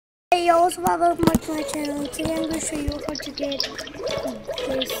yo, what's up, welcome back to my channel. Today I'm going to show you how to get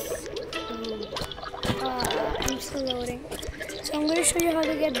this. I'm still loading. So I'm going to show you how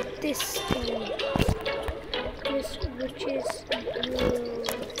to get this thing. This, which is brew.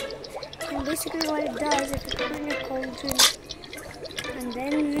 And basically what it does, if you put it in a cauldron and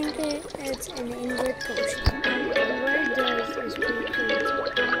then drink it, it's an invert potion. And what it does is pretty cool.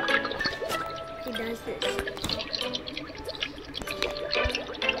 It does this.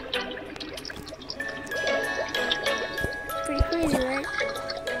 Pretty crazy, right?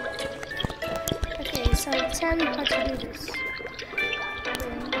 Okay, so I'll tell you how to do this.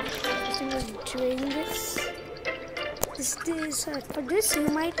 I'm just gonna drain this. For this you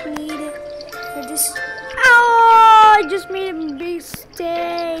might need for this. Oh! I just made a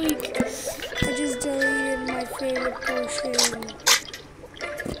mistake. I just deleted my favorite potion.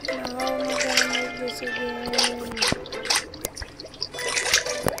 Now how am I gonna make this again?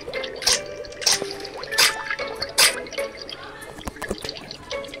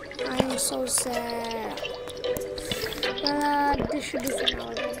 I'm so sad. This should do for now.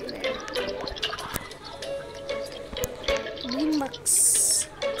 Bucks.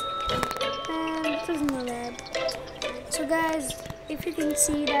 And this is not bad. So guys, if you can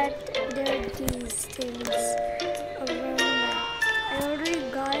see that there are these things around that. I already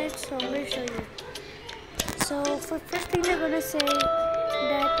got it, so I'm gonna show you. So for first thing they're gonna say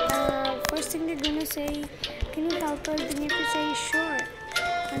that can you help us? Then you have to say sure.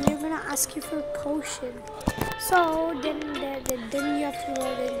 And they're gonna ask you for a potion. So then you have to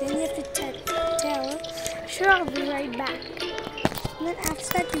load it. Then you have to tell, sure, I'll be right back. And then after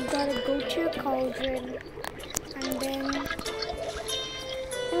that, you gotta go to your cauldron, and then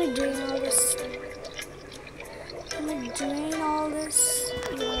let me drain all this.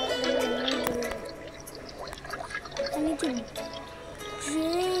 You know what? I need to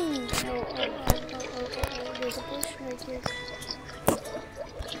drain. Oh, there's a potion right here.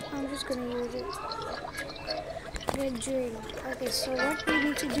 I'm just gonna use it. Get drained. Okay, so what we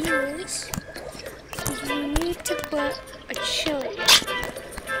need to do is we need to put a chili.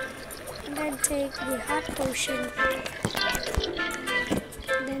 And then take the hot potion.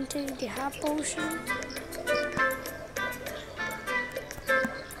 Then take the hot potion.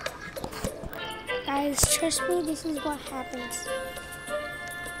 Guys, trust me, this is what happens.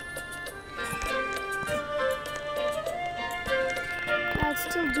 I'll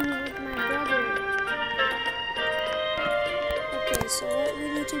still do it with my brother. Okay, so what we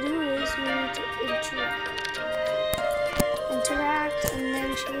need to do is we need to interact, and then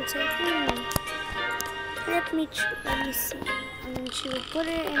she will say, let me see. And then she will put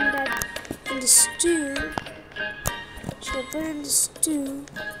it in the stew. She will put it in the stew.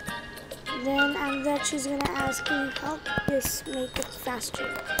 Then after that, she's gonna ask, can you help this make it faster?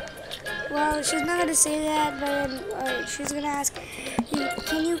 Well, she's not gonna say that, but she's gonna ask,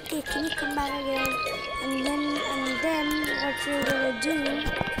 can you come back again? And then what you're gonna do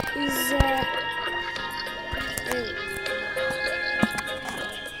is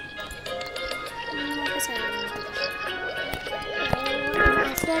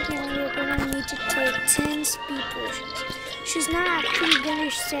after that, you're gonna need to take 10 speed potions. She's not actually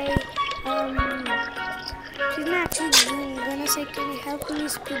gonna say can you help me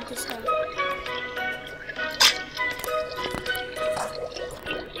speed this up?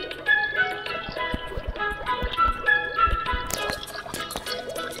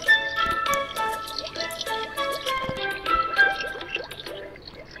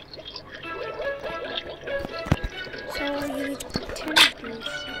 So you need to put 10 of these.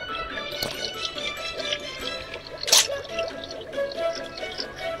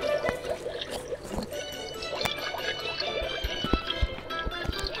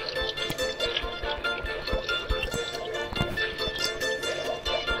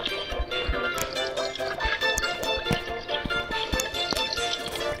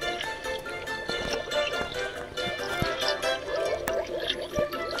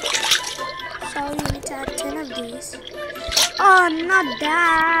 So you need to add 10 of these. Oh, not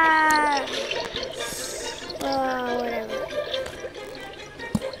that! Oh, whatever.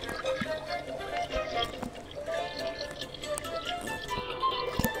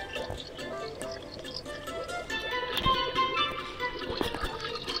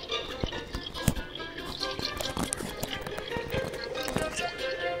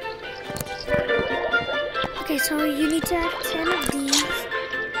 Okay, so you need to add 10 of these.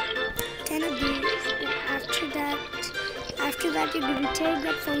 10 of these. And after that, you're going to take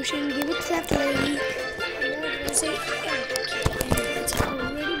that potion, give it to that lady, and then you're going to say, it's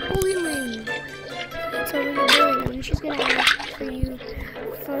already boiling. It's already boiling, and she's going to ask for you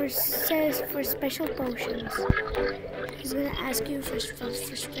says for special potions. He's gonna ask you for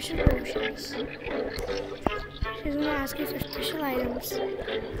special potions. He's gonna ask you for special items,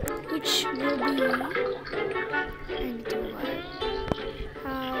 which will be. I need to go out.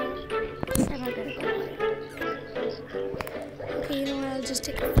 How am I gonna go out? Okay, you know what? I'll just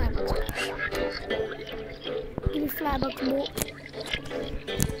take a $5 potion. Give me $5 more.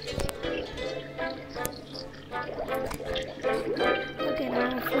 Okay,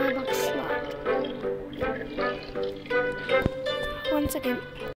 now a $5 slot. 1 second.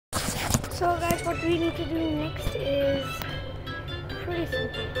 So guys, what we need to do next is pretty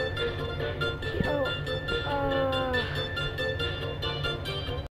simple.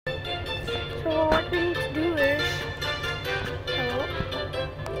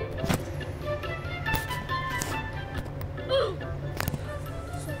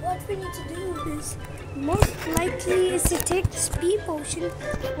 So what we need to do is most likely is to take the speed potion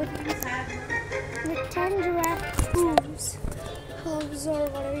with 10 giraffe hooves or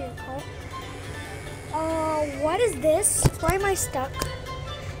whatever you call it. What is this? Why am I stuck?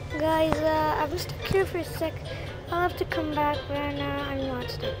 Guys, I'm stuck here for a sec. I'll have to come back when I'm not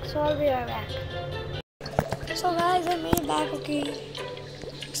stuck. So I'll be right back. So guys, I made it back. Okay.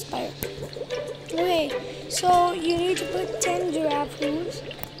 Expired. Okay, so you need to put 10 giraffe hooves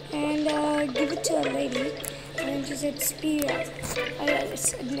and give it to a lady. And then she said, speed up.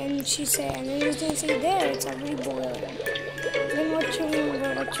 And then she said, and then you can say, there, it's already boiling. Then what you're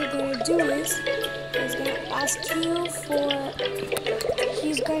going to do is, he's going to ask you for,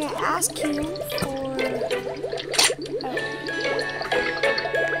 she's going to ask you for,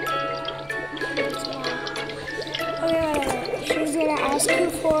 she's going to ask you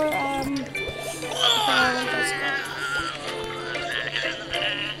for,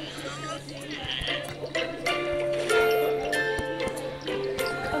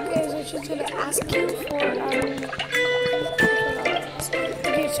 she's gonna ask you for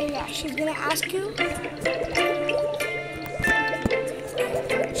okay, so yeah, she's gonna ask you for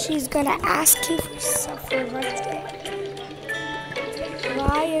birthday.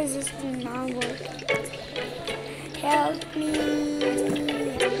 Why is this not working? Help me.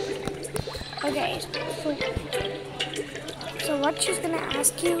 Okay, so what she's gonna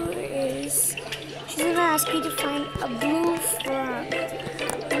ask you is she's gonna ask you to find a blue frog.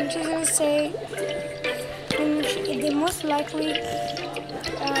 And she's gonna say, they most likely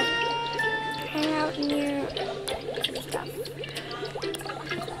hang out near stuff.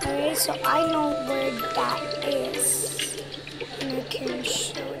 Okay, so I know where that is, and I can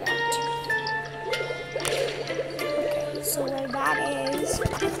show that to you. Okay, so where that is,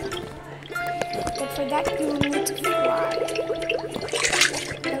 but for that you will need to fly.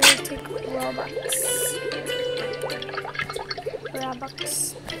 That will take Robux.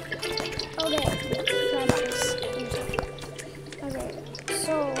 Okay,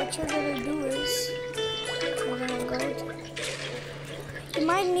 so what you're gonna do is you're gonna go to, you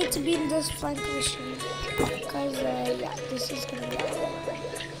might need to be in this flank position because yeah, this is gonna be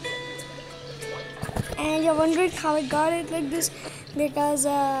and you're wondering how I got it like this because it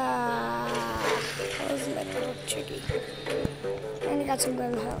was like a little tricky and I got some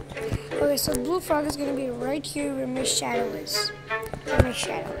good help. Okay, so blue frog is gonna be right here where my shadow is.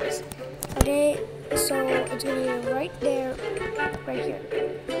 Okay, so it's gonna be right there, right here.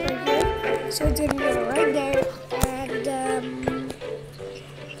 So it's gonna be right there, and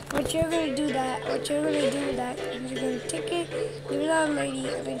what you're gonna do with that is you're gonna take it, give it to a lady,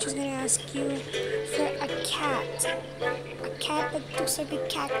 and then she's gonna ask you for a cat that looks like a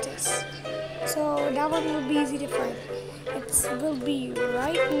cactus. So that one will be easy to find. It will be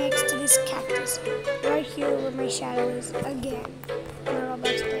right next to this cactus, right here where my shadow is again. My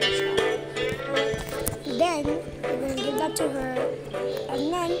Roblox player shadow. Then you're gonna give that to her,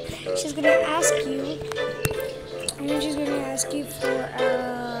 and then she's gonna ask you, for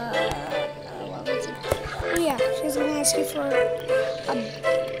what was it? Oh yeah, she's gonna ask you for a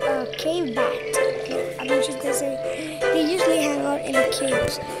cave bat. And then she's gonna say they usually hang out in the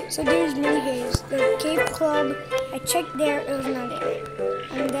caves. So there's many caves. The cave club, I checked there, it was not there.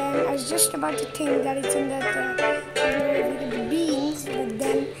 And then I was just about to think that it's in the beans, but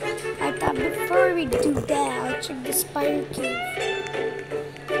then I thought before we do that, I'll check the spider cave.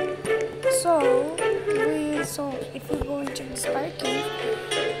 So if we go and check the spider cave,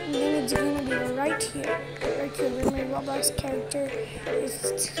 then it's gonna be right here where my Roblox character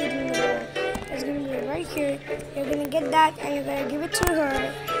is hidden in the wall. It's gonna be right here. You're gonna get that and you're gonna give it to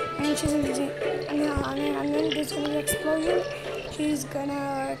her, and she's gonna do, and then there's gonna be an explosion. She's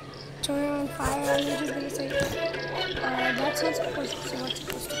gonna turn on fire and then she's gonna say, That's not supposed to, what's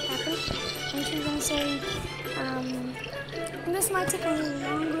supposed to happen. And she's gonna say, this might take a little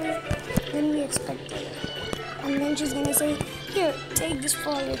longer than we expected. And then she's gonna say, here, take this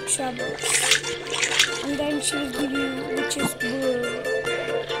for your troubles. And then she will give you witch's brew.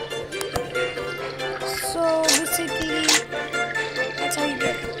 So basically, that's how you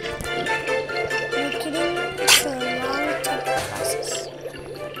get it. No kidding, it's a long type of process.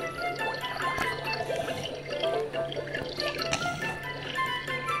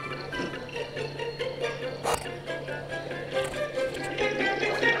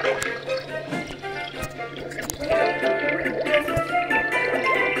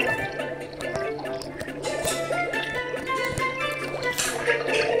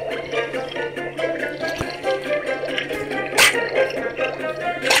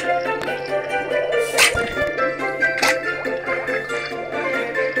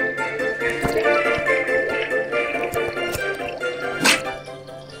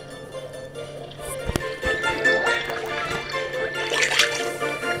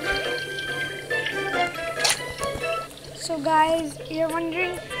 So guys, you're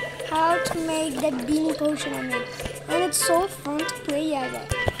wondering how to make that beanie potion I made, and it's so fun to play at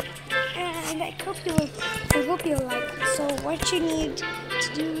it. And I hope you'll like it. So what you need to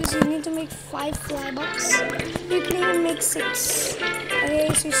do is you need to make 5 flybots. You can even make 6.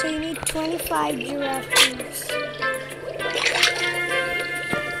 Okay, so you need 25 giraffe hooves.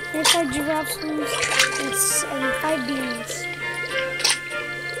 25 giraffe hooves and 5 beans.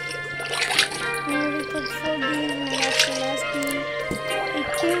 And we put 4 beans and that's the last bean. A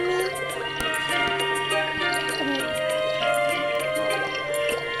kiwi.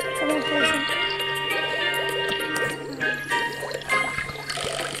 Come on, potion.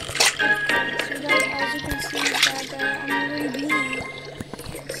 So guys, as you can see that I'm already beanie.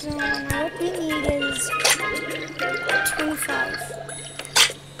 So now what we need is 25.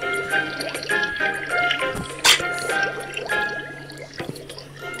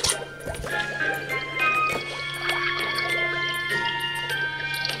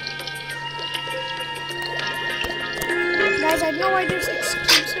 Guys, I don't know why there's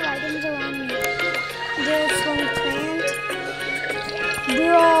exclusive items around me. There's from plant.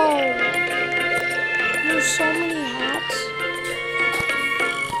 Bro, there's so many hats.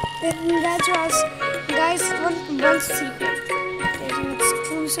 And that's us. Guys, one secret. There's an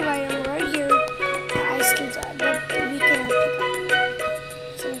exclusive item right here that I still have, but we can pick up.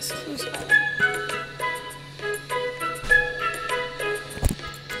 It's an exclusive item.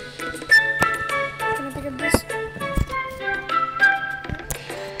 Can I pick up this?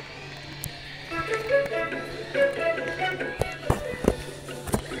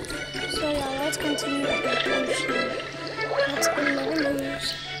 So yeah, let's continue with the potion. Let's 11 moves.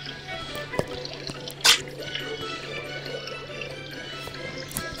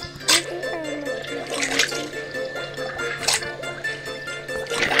 I think I remember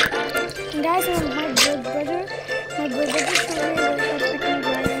and guys, my bird brother showed me that I can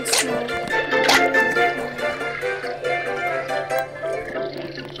grind and small.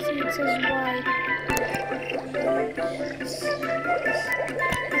 See, it says white.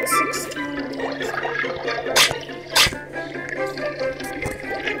 It's 16 beans.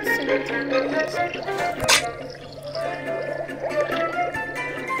 17 beans.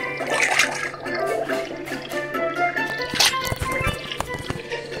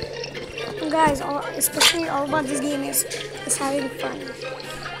 Guys, especially all about this game is having fun.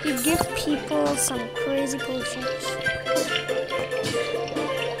 You give people some crazy potions.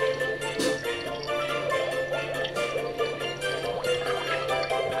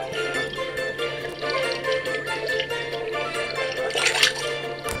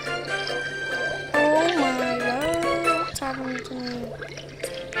 To me.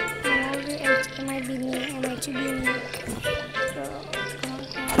 I'm already 8. It might be me. It might be me. So, come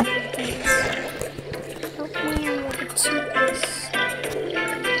on, please. Help me. I'm like a 2S.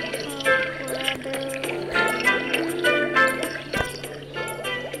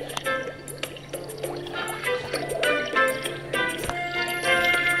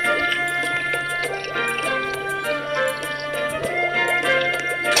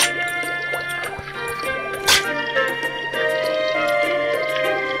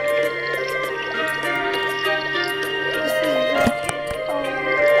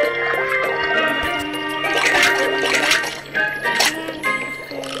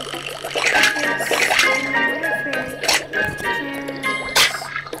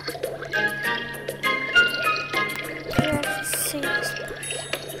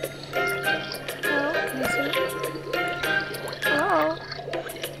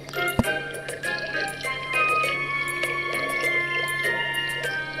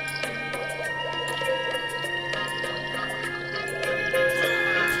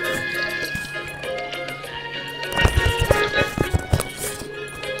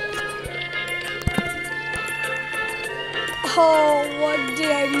 Oh, what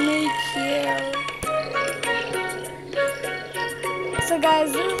did I make here? So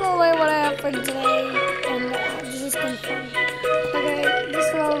guys, this is all what happened today, and this is confirmed.